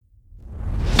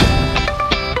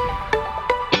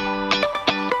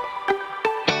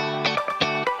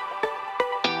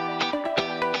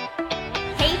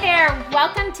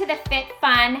to the Fit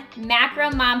Fun Macro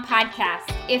Mom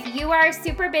podcast. If you are a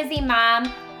super busy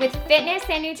mom with fitness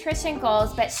and nutrition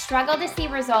goals but struggle to see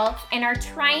results and are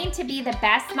trying to be the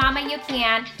best mama you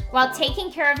can while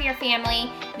taking care of your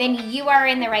family, then you are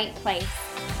in the right place.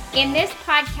 In this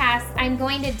podcast, I'm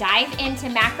going to dive into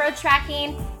macro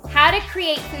tracking, how to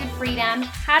create food freedom,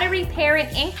 how to repair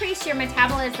and increase your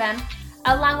metabolism,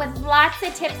 along with lots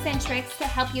of tips and tricks to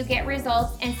help you get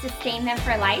results and sustain them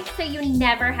for life so you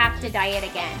never have to diet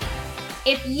again.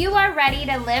 If you are ready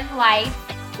to live life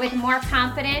with more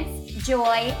confidence,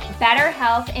 joy, better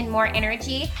health, and more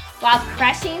energy while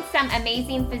crushing some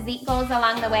amazing physique goals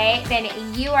along the way, then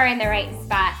you are in the right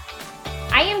spot.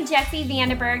 I am Jessie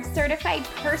Vandenberg, certified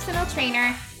personal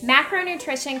trainer,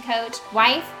 macronutrition coach,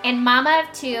 wife, and mama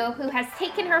of two who has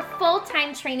taken her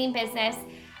full-time training business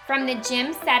from the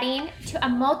gym setting to a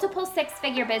multiple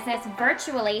six-figure business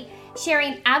virtually,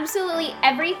 sharing absolutely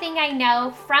everything I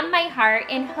know from my heart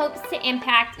in hopes to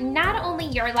impact not only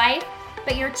your life,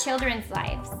 but your children's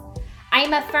lives. I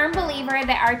am a firm believer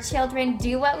that our children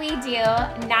do what we do,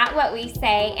 not what we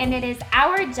say, and it is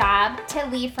our job to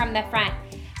lead from the front.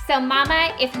 So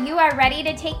mama, if you are ready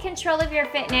to take control of your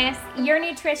fitness, your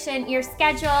nutrition, your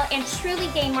schedule, and truly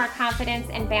gain more confidence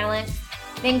and balance,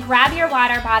 then grab your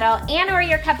water bottle and or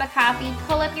your cup of coffee,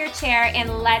 pull up your chair,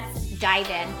 and let's dive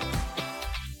in.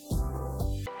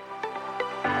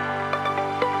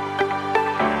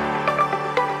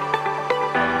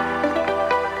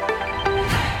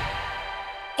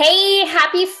 Hey,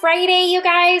 happy Friday, you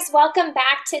guys. Welcome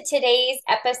back to today's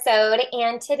episode.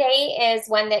 And today is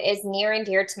one that is near and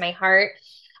dear to my heart.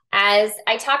 As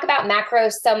I talk about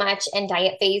macros so much and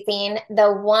diet phasing,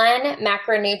 the one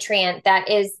macronutrient that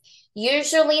is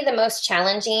usually the most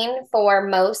challenging for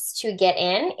most to get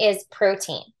in is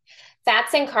protein.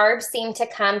 Fats and carbs seem to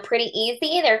come pretty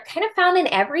easy. They're kind of found in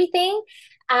everything.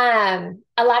 A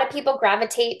lot of people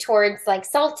gravitate towards like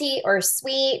salty or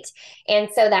sweet. And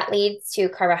so that leads to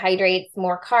carbohydrates,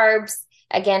 more carbs,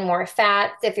 again, more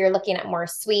fats. If you're looking at more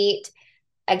sweet,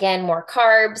 again, more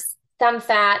carbs, some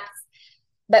fats.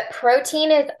 But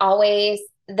protein is always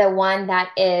the one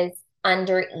that is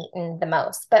under-eaten the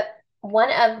most. But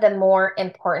one of the more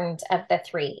important of the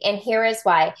three. And here is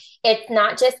why. It's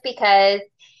not just because,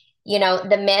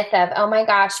 the myth of, oh my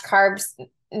gosh, carbs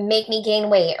make me gain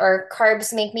weight or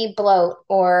carbs make me bloat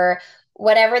or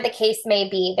whatever the case may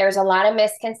be. There's a lot of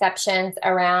misconceptions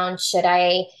around, should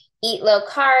I eat low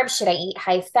carb? Should I eat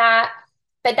high fat?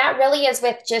 But that really is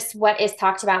with just what is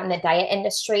talked about in the diet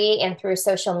industry and through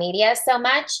social media so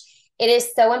much. It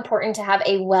is so important to have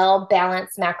a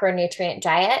well-balanced macronutrient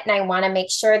diet. And I want to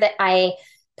make sure that I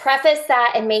preface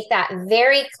that and make that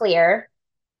very clear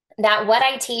that what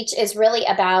I teach is really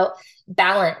about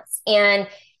balance. And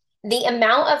the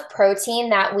amount of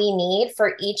protein that we need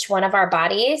for each one of our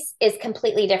bodies is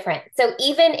completely different. So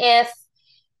even if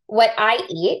what I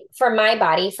eat for my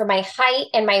body, for my height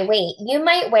and my weight, you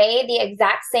might weigh the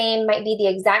exact same, might be the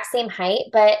exact same height,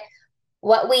 but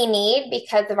what we need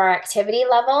because of our activity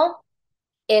level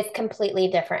is completely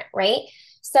different, right?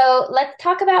 So let's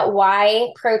talk about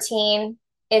why protein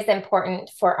is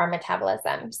important for our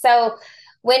metabolism. So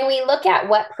when we look at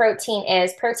what protein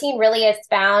really is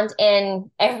found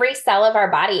in every cell of our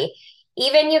body.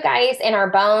 Even you guys in our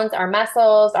bones, our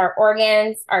muscles, our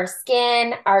organs, our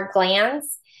skin, our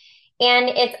glands. And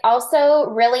it's also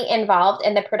really involved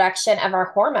in the production of our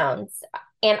hormones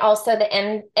and also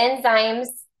the enzymes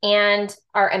and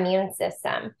our immune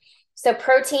system. So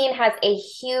protein has a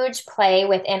huge play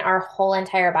within our whole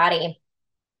entire body.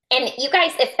 And you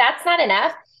guys, if that's not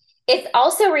enough, it's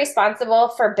also responsible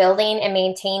for building and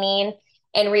maintaining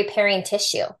and repairing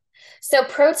tissue. So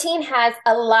protein has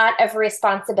a lot of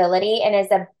responsibility and is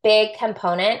a big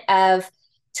component of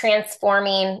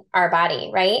transforming our body,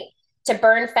 right? To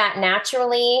burn fat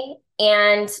naturally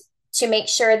and to make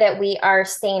sure that we are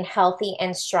staying healthy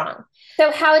and strong.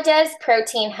 So how does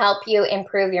protein help you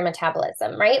improve your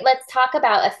metabolism, right? Let's talk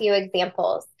about a few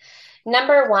examples.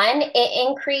 Number one, it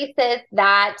increases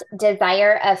that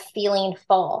desire of feeling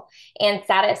full and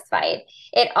satisfied.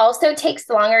 It also takes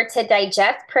longer to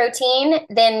digest protein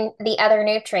than the other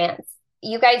nutrients.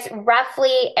 You guys,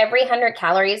 roughly every 100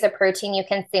 calories of protein you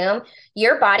consume,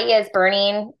 your body is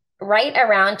burning right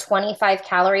around 25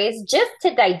 calories just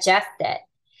to digest it.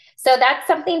 So that's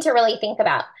something to really think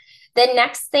about. The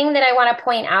next thing that I want to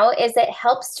point out is it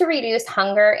helps to reduce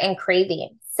hunger and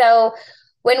craving. So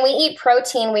when we eat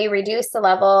protein, we reduce the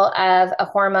level of a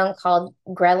hormone called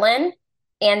ghrelin.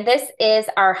 And this is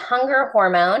our hunger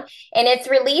hormone, and it's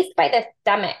released by the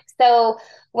stomach. So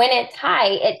when it's high,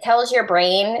 it tells your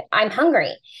brain, I'm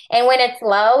hungry. And when it's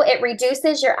low, it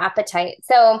reduces your appetite.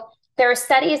 So there are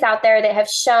studies out there that have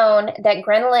shown that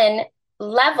ghrelin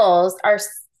levels are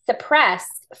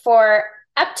suppressed for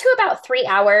up to about 3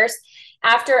 hours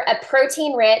after a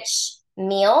protein-rich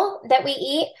meal that we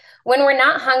eat. When we're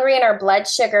not hungry and our blood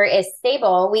sugar is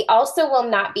stable, we also will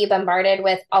not be bombarded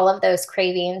with all of those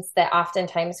cravings that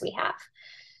oftentimes we have.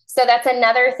 So that's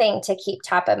another thing to keep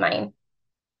top of mind.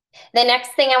 The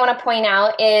next thing I want to point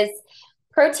out is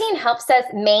protein helps us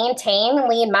maintain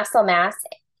lean muscle mass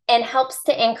and helps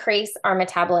to increase our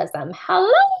metabolism.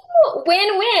 Hello,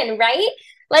 win-win, right?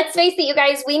 Let's face it, you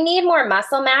guys, we need more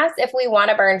muscle mass if we want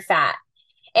to burn fat.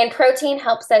 And protein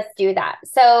helps us do that.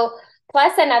 So,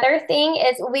 plus another thing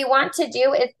is we don't want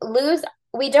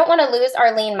to lose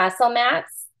our lean muscle mass,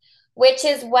 which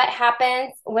is what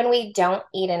happens when we don't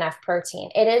eat enough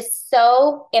protein. It is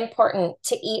so important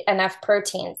to eat enough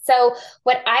protein. So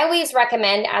what I always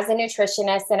recommend as a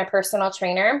nutritionist and a personal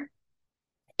trainer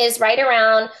is right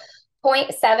around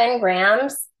 0.7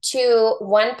 grams to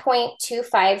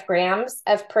 1.25 grams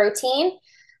of protein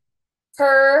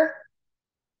per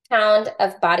pound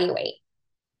of body weight.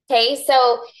 Okay,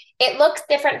 so it looks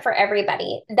different for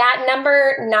everybody. That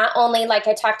number, not only like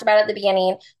I talked about at the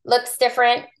beginning, looks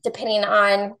different depending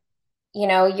on,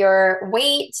 your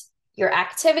weight, your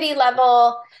activity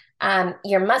level,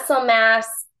 your muscle mass,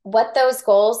 what those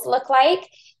goals look like.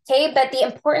 Okay, but the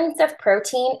importance of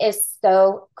protein is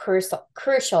so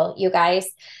crucial, you guys.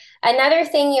 Another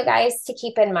thing, you guys, to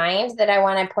keep in mind that I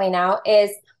want to point out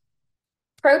is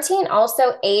protein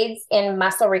also aids in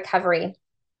muscle recovery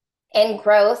and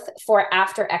growth for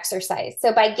after exercise.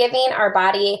 So by giving our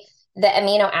body the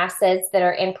amino acids that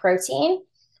are in protein,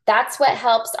 that's what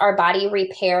helps our body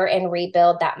repair and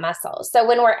rebuild that muscle. So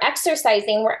when we're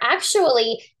exercising, we're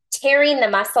actually tearing the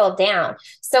muscle down.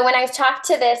 So when I've talked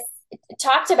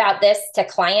about this to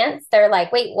clients, they're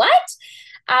like, wait, what?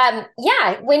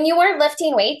 Yeah, when you are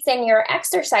lifting weights and you're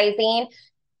exercising,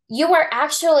 you are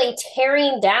actually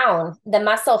tearing down the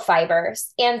muscle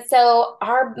fibers. And so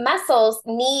our muscles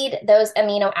need those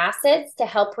amino acids to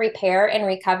help repair and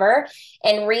recover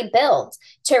and rebuild,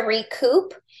 to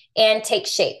recoup and take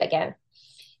shape again.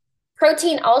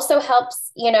 Protein also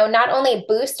helps, not only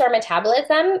boost our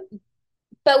metabolism,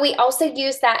 but we also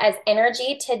use that as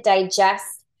energy to digest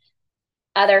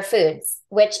other foods,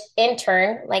 which in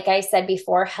turn, like I said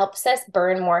before, helps us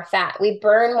burn more fat. We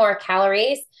burn more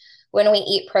calories when we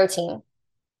eat protein.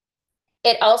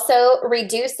 It also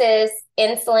reduces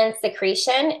insulin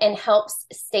secretion and helps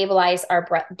stabilize our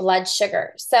blood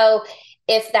sugar. So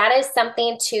if that is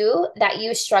something too that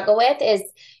you struggle with, is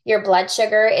your blood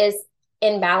sugar is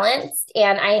imbalanced,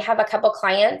 and I have a couple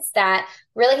clients that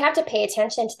really have to pay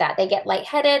attention to that. They get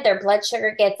lightheaded, their blood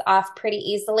sugar gets off pretty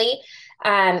easily.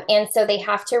 And so they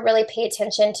have to really pay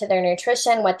attention to their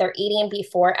nutrition, what they're eating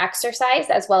before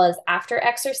exercise as well as after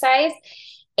exercise.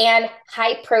 And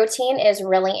high protein is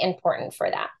really important for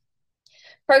that.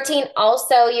 Protein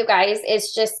also, you guys,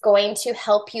 is just going to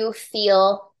help you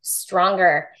feel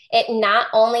stronger. It not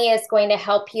only is going to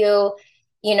help you,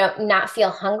 not feel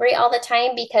hungry all the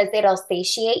time because it'll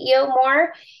satiate you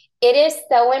more. It is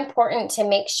so important to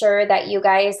make sure that you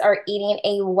guys are eating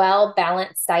a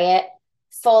well-balanced diet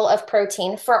full of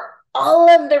protein for all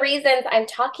of the reasons I'm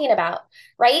talking about,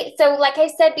 right? So like I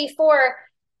said before,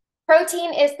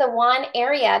 protein is the one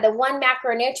area, the one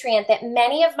macronutrient that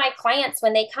many of my clients,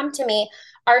 when they come to me,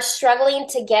 are struggling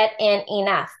to get in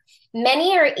enough.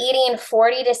 Many are eating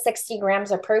 40 to 60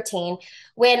 grams of protein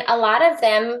when a lot of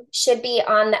them should be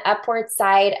on the upward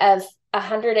side of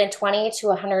 120 to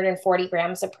 140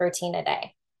 grams of protein a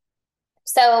day.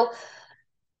 So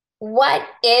what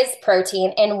is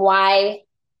protein and why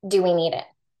do we need it,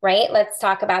 right? Let's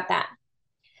talk about that.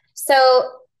 So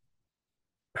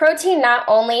protein not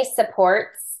only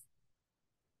supports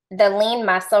the lean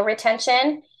muscle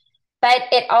retention, but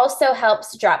it also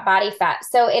helps drop body fat.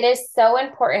 So it is so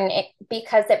important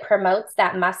because it promotes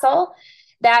that muscle,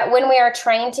 that when we are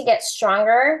trying to get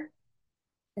stronger,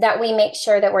 that we make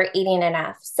sure that we're eating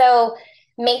enough. So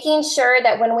making sure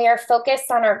that when we are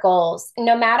focused on our goals,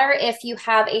 no matter if you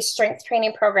have a strength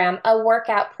training program, a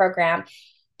workout program,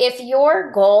 if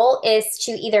your goal is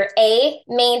to either A,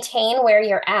 maintain where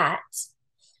you're at,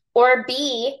 or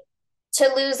B,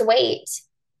 to lose weight,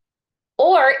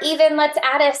 or even let's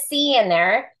add a C in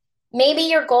there, maybe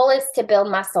your goal is to build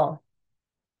muscle.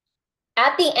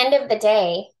 At the end of the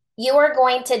day, you are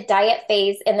going to diet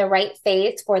phase in the right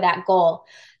phase for that goal.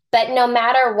 But no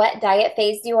matter what diet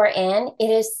phase you are in, it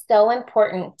is so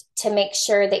important to make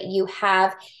sure that you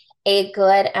have a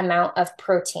good amount of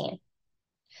protein.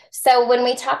 So when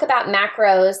we talk about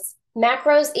macros,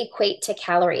 macros equate to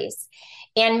calories,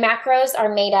 and macros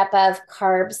are made up of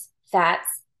carbs, fats,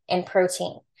 in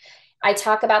protein. I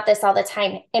talk about this all the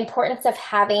time, importance of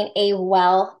having a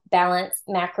well-balanced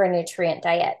macronutrient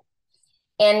diet.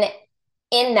 And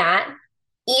in that,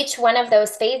 each one of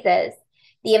those phases,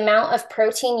 the amount of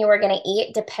protein you are going to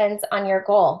eat depends on your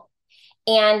goal.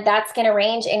 And that's going to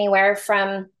range anywhere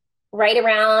from right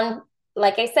around,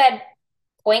 like I said,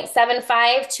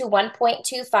 0.75 to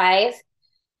 1.25,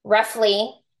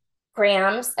 roughly,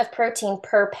 grams of protein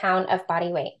per pound of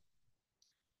body weight.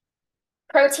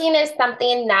 Protein is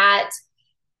something that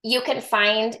you can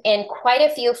find in quite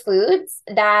a few foods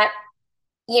that,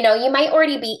 you might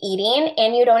already be eating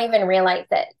and you don't even realize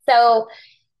it. So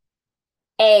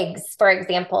eggs, for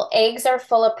example, eggs are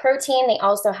full of protein. They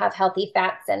also have healthy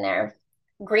fats in there.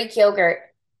 Greek yogurt,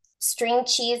 string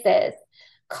cheeses,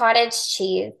 cottage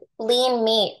cheese, lean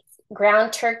meats,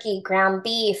 ground turkey, ground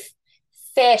beef,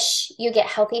 fish. You get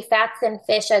healthy fats in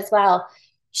fish as well.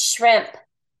 Shrimp,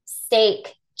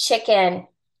 steak, chicken,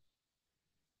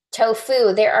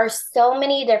 tofu. There are so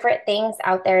many different things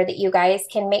out there that you guys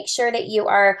can make sure that you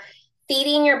are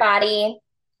feeding your body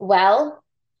well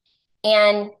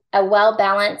and a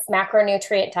well-balanced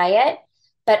macronutrient diet,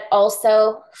 but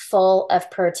also full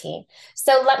of protein.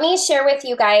 So let me share with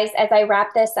you guys, as I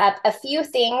wrap this up, a few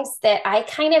things that I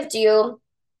kind of do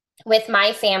with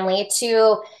my family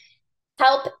to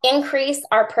help increase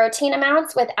our protein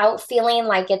amounts without feeling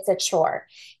like it's a chore.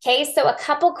 Okay, so a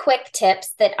couple quick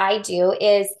tips that I do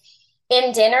is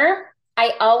in dinner,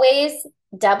 I always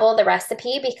double the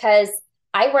recipe because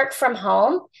I work from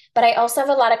home, but I also have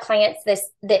a lot of clients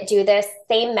that do this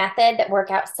same method that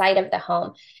work outside of the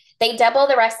home. They double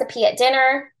the recipe at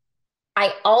dinner.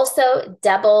 I also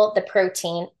double the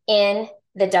protein in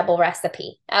the double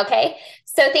recipe. Okay,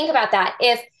 so think about that.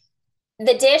 If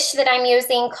the dish that I'm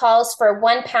using calls for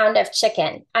 1 pound of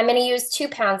chicken, I'm going to use 2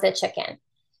 pounds of chicken.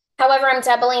 However, I'm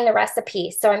doubling the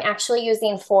recipe, so I'm actually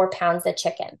using 4 pounds of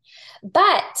chicken.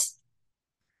 But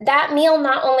that meal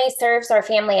not only serves our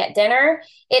family at dinner,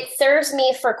 it serves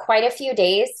me for quite a few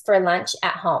days for lunch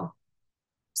at home.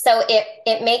 So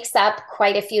it makes up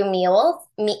quite a few meals,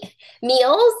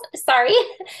 sorry,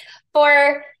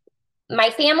 for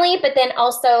my family, but then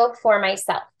also for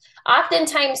myself.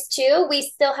 Oftentimes too, we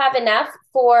still have enough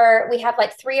we have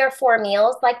like 3 or 4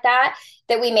 meals like that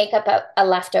we make up a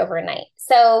leftover night.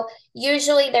 So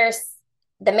usually there's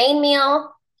the main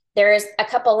meal, there's a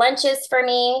couple lunches for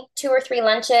me, 2 or 3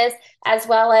 lunches, as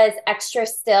well as extra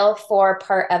still for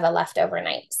part of a leftover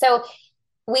night. So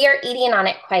we are eating on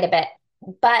it quite a bit,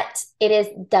 but it is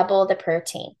double the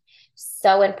protein.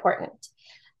 So important.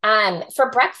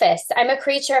 For breakfast, I'm a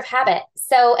creature of habit.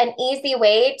 So an easy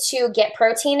way to get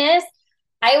protein is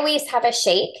I always have a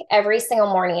shake every single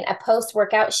morning, a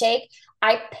post-workout shake.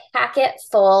 I pack it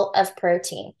full of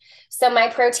protein. So my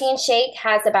protein shake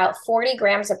has about 40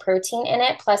 grams of protein in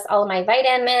it, plus all of my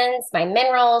vitamins, my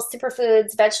minerals,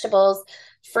 superfoods, vegetables,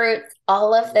 fruits,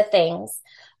 all of the things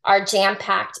are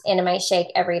jam-packed into my shake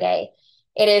every day.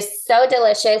 It is so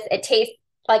delicious. It tastes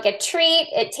like a treat.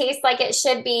 It tastes like it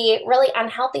should be really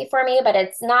unhealthy for me, but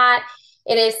it's not.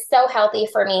 It is so healthy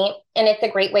for me, and it's a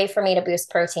great way for me to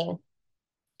boost protein.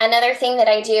 Another thing that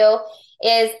I do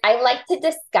is I like to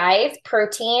disguise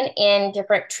protein in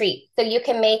different treats. So you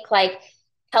can make like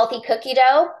healthy cookie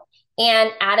dough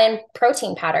and add in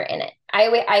protein powder in it.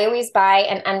 I always buy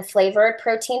an unflavored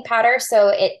protein powder, so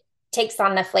it takes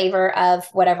on the flavor of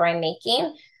whatever I'm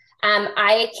making.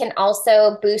 I can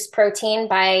also boost protein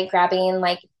by grabbing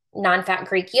like non-fat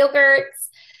Greek yogurts,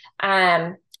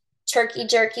 turkey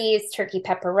jerkies, turkey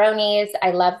pepperonis.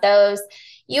 I love those.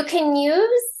 You can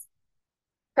use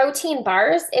protein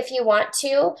bars if you want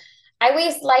to. I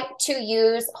always like to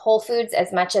use whole foods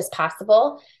as much as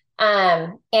possible.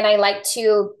 And I like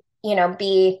to,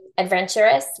 be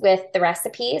adventurous with the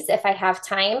recipes if I have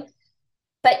time.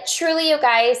 But truly, you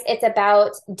guys, it's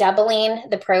about doubling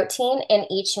the protein in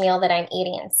each meal that I'm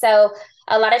eating. So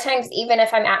a lot of times, even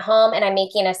if I'm at home and I'm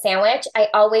making a sandwich, I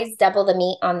always double the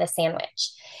meat on the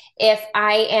sandwich. If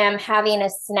I am having a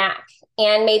snack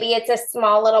and maybe it's a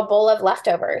small little bowl of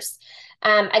leftovers,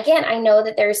 again, I know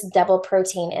that there's double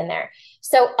protein in there.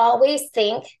 So always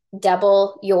think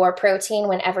double your protein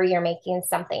whenever you're making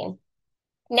something.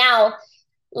 Now,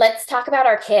 let's talk about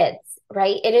our kids,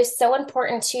 right? It is so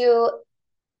important to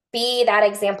be that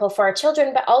example for our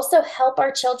children, but also help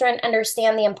our children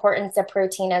understand the importance of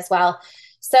protein as well.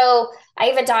 So I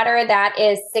have a daughter that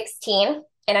is 16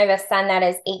 and I have a son that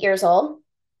is 8 years old.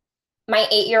 My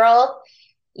 8-year-old,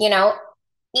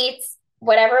 eats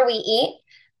whatever we eat,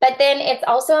 but then it's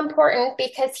also important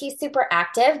because he's super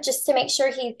active just to make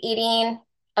sure he's eating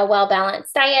a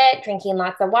well-balanced diet, drinking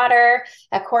lots of water.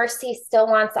 Of course, he still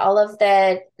wants all of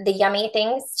the yummy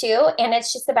things too. And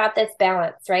it's just about this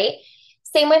balance, right?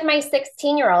 Same with my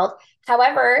 16-year-old.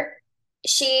 However,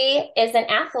 she is an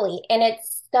athlete, and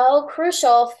it's so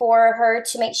crucial for her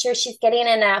to make sure she's getting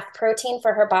enough protein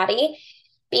for her body,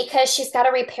 because she's got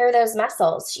to repair those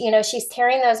muscles. She's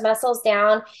tearing those muscles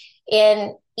down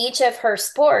in each of her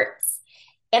sports.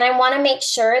 And I want to make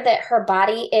sure that her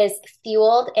body is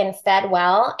fueled and fed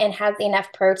well and has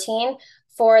enough protein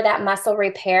for that muscle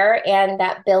repair and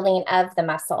that building of the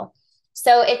muscle.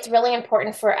 So it's really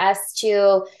important for us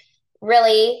to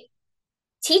really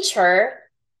teach her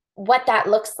what that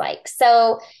looks like.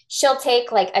 So she'll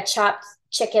take like a chopped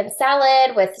chicken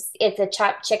salad it's a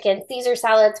chopped chicken Caesar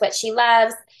salad's what she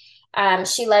loves.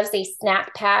 She loves these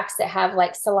snack packs that have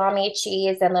like salami,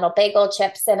 cheese, and little bagel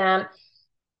chips in them.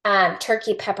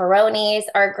 Turkey pepperonis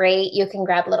are great. You can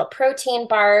grab little protein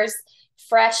bars,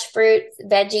 fresh fruits,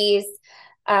 veggies,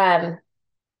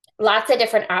 lots of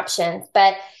different options.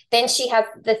 But then she has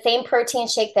the same protein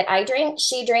shake that I drink.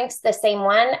 She drinks the same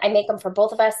one. I make them for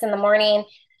both of us in the morning.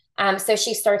 So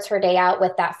she starts her day out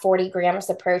with that 40 grams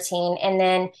of protein. And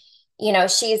then,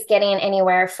 she's getting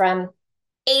anywhere from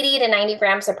 80 to 90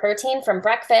 grams of protein from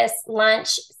breakfast,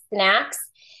 lunch, snacks.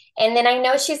 And then I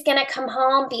know she's going to come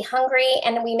home, be hungry,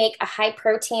 and we make a high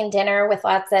protein dinner with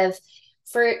lots of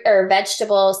fruit or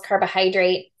vegetables,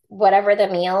 carbohydrate, whatever the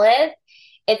meal is.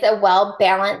 It's a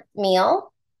well-balanced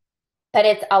meal, but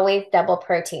it's always double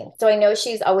protein. So I know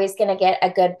she's always going to get a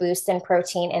good boost in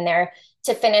protein in there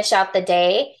to finish out the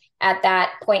day at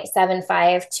that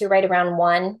 0.75 to right around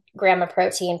 1 gram of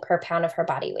protein per pound of her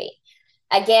body weight.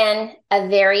 Again, a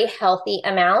very healthy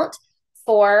amount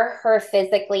for her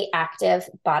physically active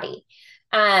body.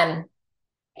 And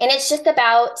it's just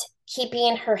about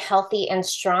keeping her healthy and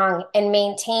strong and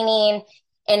maintaining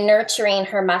and nurturing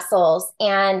her muscles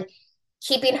and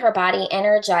keeping her body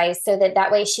energized so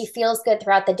that way she feels good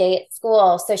throughout the day at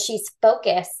school. So she's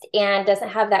focused and doesn't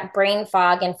have that brain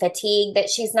fog and fatigue, that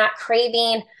she's not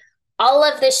craving all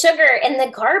of the sugar and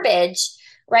the garbage,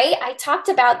 right? I talked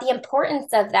about the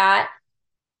importance of that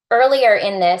earlier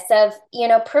in this of,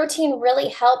 protein really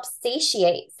helps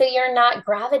satiate. So you're not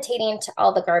gravitating to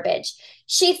all the garbage.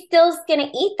 She still's going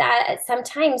to eat that at some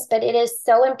times, but it is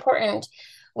so important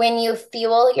when you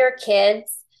fuel your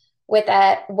kids with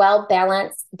a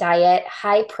well-balanced diet,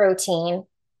 high protein,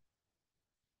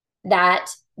 that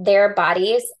their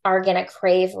bodies are going to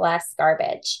crave less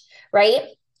garbage, right?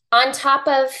 On top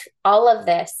of all of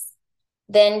this,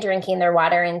 then drinking their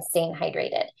water and staying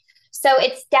hydrated. So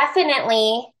it's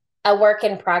definitely a work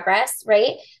in progress,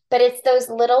 right? But it's those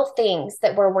little things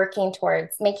that we're working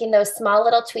towards, making those small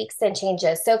little tweaks and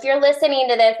changes. So if you're listening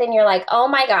to this and you're like, oh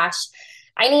my gosh,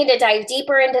 I need to dive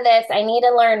deeper into this, I need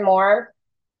to learn more,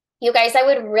 you guys, I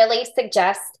would really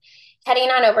suggest heading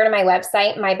on over to my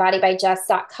website,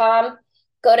 mybodybijess.com,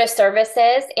 go to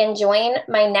services and join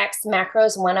my next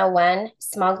Macros 101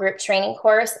 small group training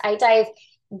course. I dive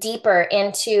deeper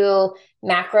into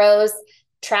macros,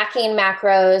 tracking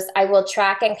macros. I will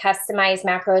track and customize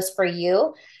macros for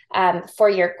you,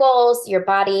 for your goals, your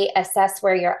body, assess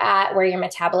where you're at, where your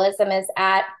metabolism is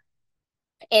at,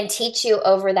 and teach you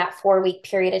over that 4-week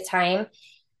period of time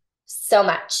so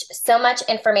much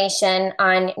information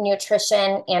on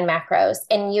nutrition and macros.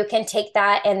 And you can take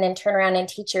that and then turn around and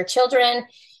teach your children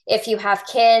if you have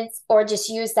kids, or just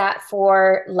use that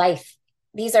for life.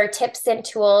 These are tips and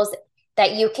tools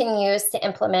that you can use to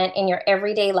implement in your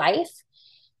everyday life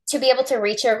to be able to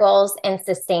reach your goals and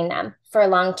sustain them for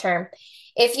long term.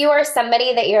 If you are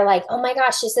somebody that you're like, oh my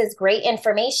gosh, this is great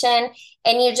information,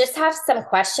 and you just have some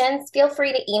questions, feel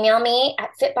free to email me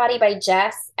at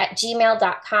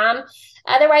fitbodybijess@gmail.com.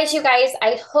 Otherwise, you guys,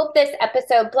 I hope this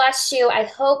episode blessed you. I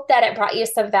hope that it brought you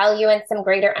some value and some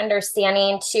greater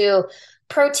understanding to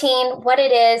protein, what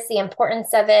it is, the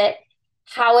importance of it,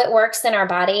 how it works in our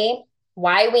body,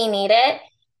 why we need it,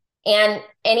 and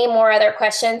any more other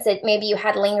questions that maybe you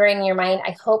had lingering in your mind.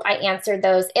 I hope I answered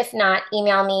those. If not,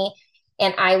 email me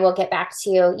and I will get back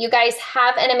to you. You guys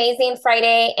have an amazing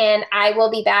Friday, and I will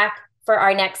be back for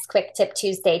our next Quick Tip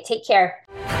Tuesday. Take care.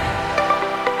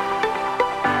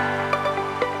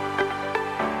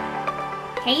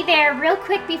 Hey there, real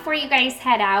quick before you guys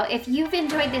head out, if you've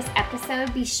enjoyed this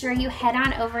episode, be sure you head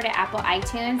on over to Apple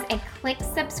iTunes and click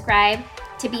subscribe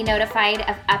to be notified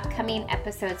of upcoming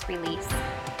episodes release.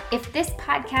 If this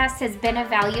podcast has been of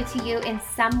value to you in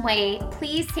some way,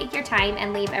 please take your time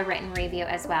and leave a written review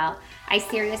as well. I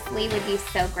seriously would be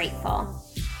so grateful.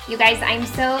 You guys, I'm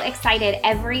so excited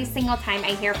every single time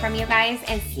I hear from you guys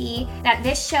and see that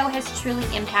this show has truly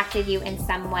impacted you in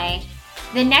some way.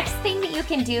 The next thing that you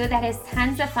can do that is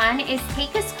tons of fun is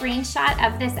take a screenshot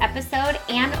of this episode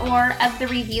and or of the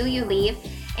review you leave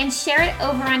and share it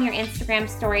over on your Instagram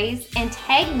stories and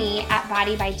tag me at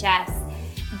Body by Jess,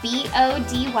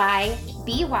 BODYBYJESS.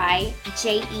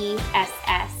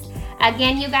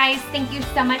 Again, you guys, thank you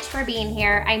so much for being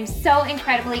here. I'm so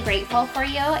incredibly grateful for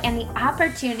you and the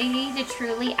opportunity to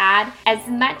truly add as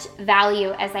much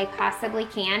value as I possibly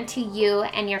can to you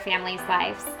and your family's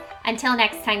lives. Until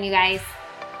next time, you guys.